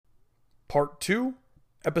Part 2,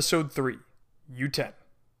 Episode 3, U10.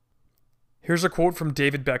 Here's a quote from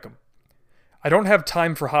David Beckham. "I don't have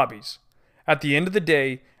time for hobbies. At the end of the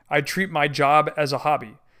day, I treat my job as a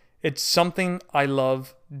hobby. It's something I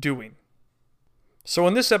love doing." So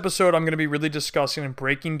in this episode, I'm going to be really discussing and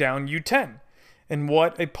breaking down U10 and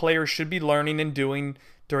what a player should be learning and doing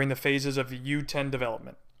during the phases of U10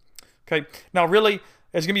 development. Okay, now really,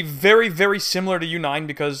 it's going to be very, very similar to U9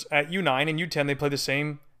 because at U9 and U10, they play the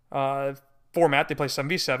same format. They play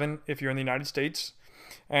 7v7 if you're in the United States.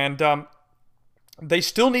 And they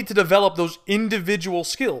still need to develop those individual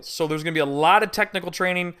skills. So there's going to be a lot of technical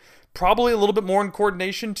training, probably a little bit more in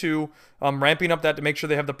coordination too, ramping up that to make sure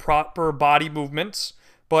they have the proper body movements.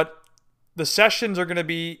 But the sessions are going to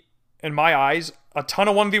be, in my eyes, a ton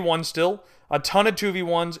of 1v1 still, a ton of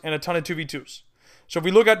 2v1s, and a ton of 2v2s. So if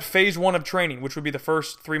we look at phase 1 of training, which would be the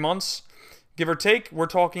first 3 months, give or take, we're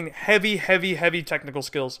talking heavy, heavy, heavy technical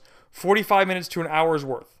skills. 45 minutes to an hour's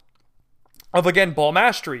worth of, again, ball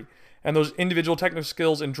mastery and those individual technical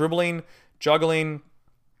skills in dribbling, juggling,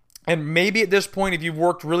 and maybe at this point, if you've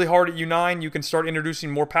worked really hard at U9, you can start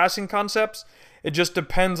introducing more passing concepts. It just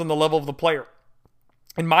depends on the level of the player.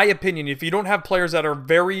 In my opinion, if you don't have players that are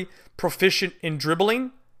very proficient in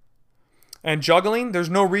dribbling and juggling, there's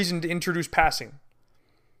no reason to introduce passing.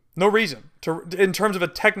 No reason. In terms of a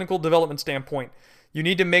technical development standpoint, you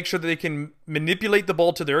need to make sure that they can manipulate the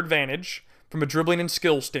ball to their advantage from a dribbling and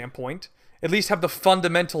skill standpoint. At least have the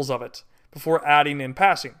fundamentals of it before adding in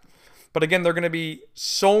passing. But again, there are going to be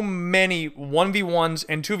so many 1v1s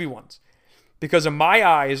and 2v1s. Because in my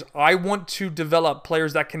eyes, I want to develop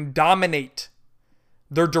players that can dominate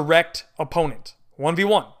their direct opponent.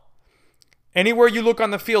 1v1. Anywhere you look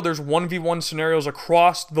on the field, there's 1v1 scenarios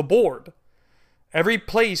across the board. Every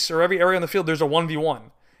place or every area on the field, there's a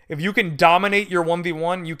 1v1. If you can dominate your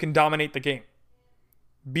 1v1, you can dominate the game.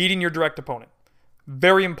 Beating your direct opponent.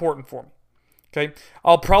 Very important for me. Okay,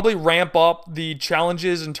 I'll probably ramp up the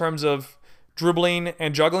challenges in terms of dribbling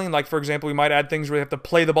and juggling. Like, for example, we might add things where you have to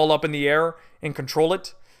play the ball up in the air and control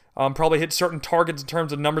it. Probably hit certain targets in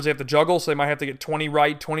terms of numbers they have to juggle. So they might have to get 20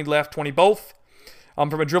 right, 20 left, 20 both.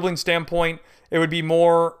 From a dribbling standpoint, it would be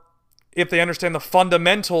more, if they understand the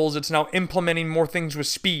fundamentals, it's now implementing more things with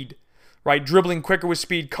speed. Right? Dribbling quicker with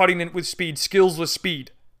speed, cutting it with speed, skills with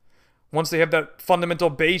speed. Once they have that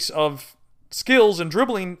fundamental base of skills and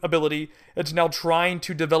dribbling ability, it's now trying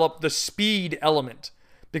to develop the speed element.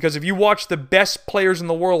 Because if you watch the best players in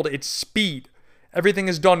the world, it's speed. Everything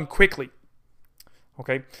is done quickly.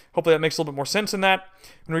 Okay, hopefully that makes a little bit more sense than that.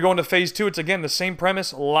 When we go into phase 2, it's again the same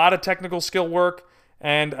premise, a lot of technical skill work,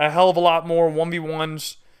 and a hell of a lot more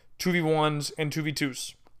 1v1s, 2v1s, and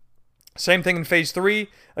 2v2s. Same thing in phase 3,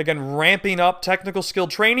 again, ramping up technical skill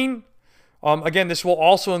training. Again, this will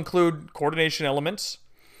also include coordination elements.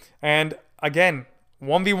 And again,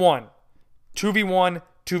 1v1, 2v1,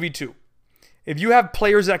 2v2. If you have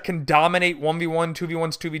players that can dominate 1v1,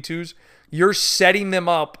 2v1s, 2v2s, you're setting them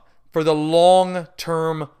up for the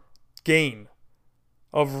long-term gain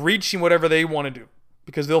of reaching whatever they want to do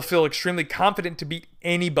because they'll feel extremely confident to beat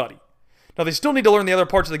anybody. Now, they still need to learn the other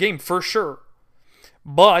parts of the game for sure.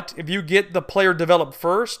 But if you get the player developed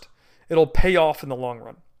first, it'll pay off in the long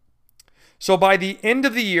run. So by the end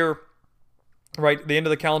of the year, right, the end of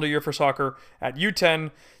the calendar year for soccer at U10,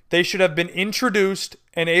 they should have been introduced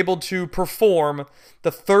and able to perform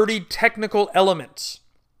the 30 technical elements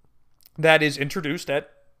that is introduced at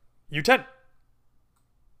U10.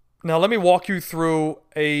 Now let me walk you through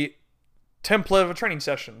a template of a training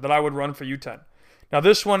session that I would run for U10. Now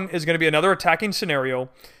this one is going to be another attacking scenario.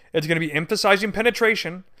 It's going to be emphasizing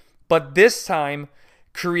penetration, but this time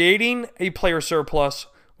creating a player surplus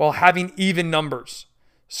while having even numbers.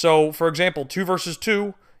 So, for example, 2 versus 2,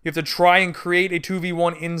 you have to try and create a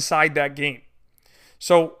 2v1 inside that game.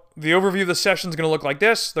 So, the overview of the session is going to look like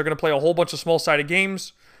this. They're going to play a whole bunch of small-sided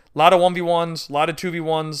games, a lot of 1v1s, a lot of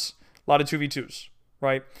 2v1s, a lot of 2v2s,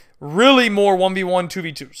 right? Really more 1v1,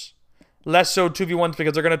 2v2s. Less so 2v1s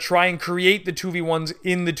because they're going to try and create the 2v1s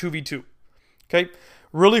in the 2v2. Okay?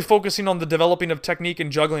 Really focusing on the developing of technique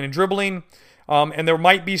and juggling and dribbling. And there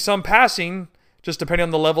might be some passing, just depending on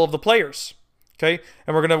the level of the players. Okay?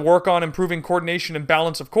 And we're going to work on improving coordination and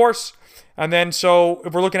balance, of course. And then, so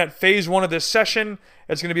if we're looking at phase 1 of this session,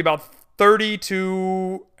 it's going to be about 30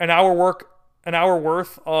 to an hour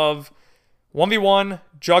worth of 1v1,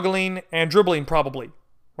 juggling, and dribbling probably,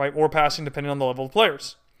 right? Or passing, depending on the level of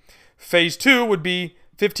players. Phase 2 would be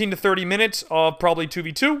 15 to 30 minutes of probably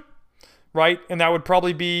 2v2, right? And that would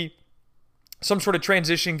probably be some sort of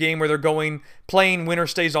transition game where they're playing winner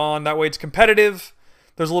stays on. That way it's competitive.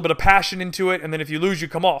 There's a little bit of passion into it. And then if you lose, you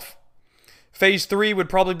come off. Phase 3 would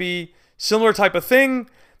probably be Similar type of thing,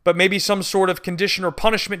 but maybe some sort of condition or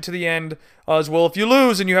punishment to the end as well. If you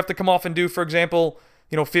lose and you have to come off and do, for example,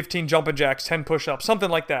 15 jumping jacks, 10 push-ups,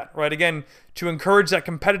 something like that, right? Again, to encourage that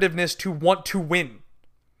competitiveness to want to win.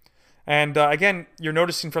 And again, you're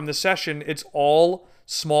noticing from this session, it's all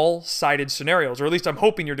small-sided scenarios, or at least I'm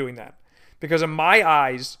hoping you're doing that. Because in my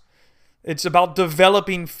eyes, it's about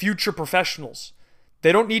developing future professionals.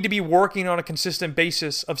 They don't need to be working on a consistent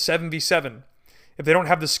basis of 7v7 if they don't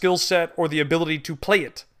have the skill set or the ability to play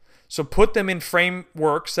it. So put them in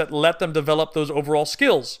frameworks that let them develop those overall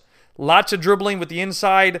skills. Lots of dribbling with the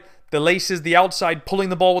inside, the laces, the outside, pulling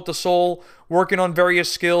the ball with the sole, working on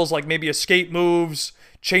various skills like maybe escape moves,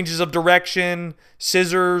 changes of direction,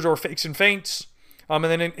 scissors, or fakes and feints. And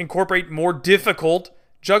then incorporate more difficult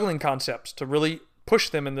juggling concepts to really push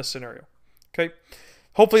them in this scenario. Okay.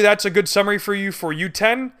 Hopefully that's a good summary for you for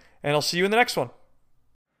U10, and I'll see you in the next one.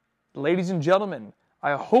 Ladies and gentlemen,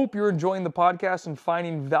 I hope you're enjoying the podcast and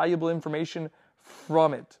finding valuable information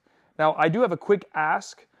from it. Now, I do have a quick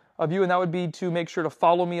ask of you, and that would be to make sure to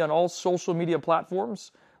follow me on all social media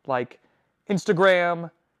platforms like Instagram,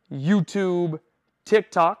 YouTube,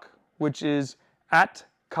 TikTok, which is at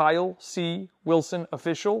Kyle C. Wilson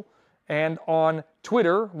Official, and on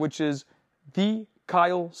Twitter, which is the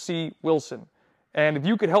Kyle C. Wilson. And if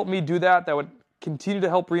you could help me do that, that would continue to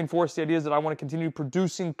help reinforce the ideas that I want to continue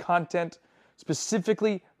producing content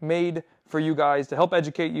specifically made for you guys to help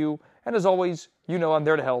educate you. And as always, I'm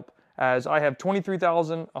there to help, as I have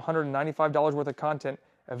 $23,195 worth of content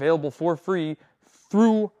available for free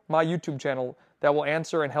through my YouTube channel that will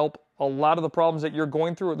answer and help a lot of the problems that you're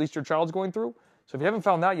going through, or at least your child's going through. So if you haven't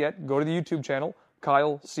found that yet, go to the YouTube channel,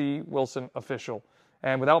 Kyle C. Wilson Official.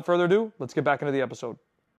 And without further ado, let's get back into the episode.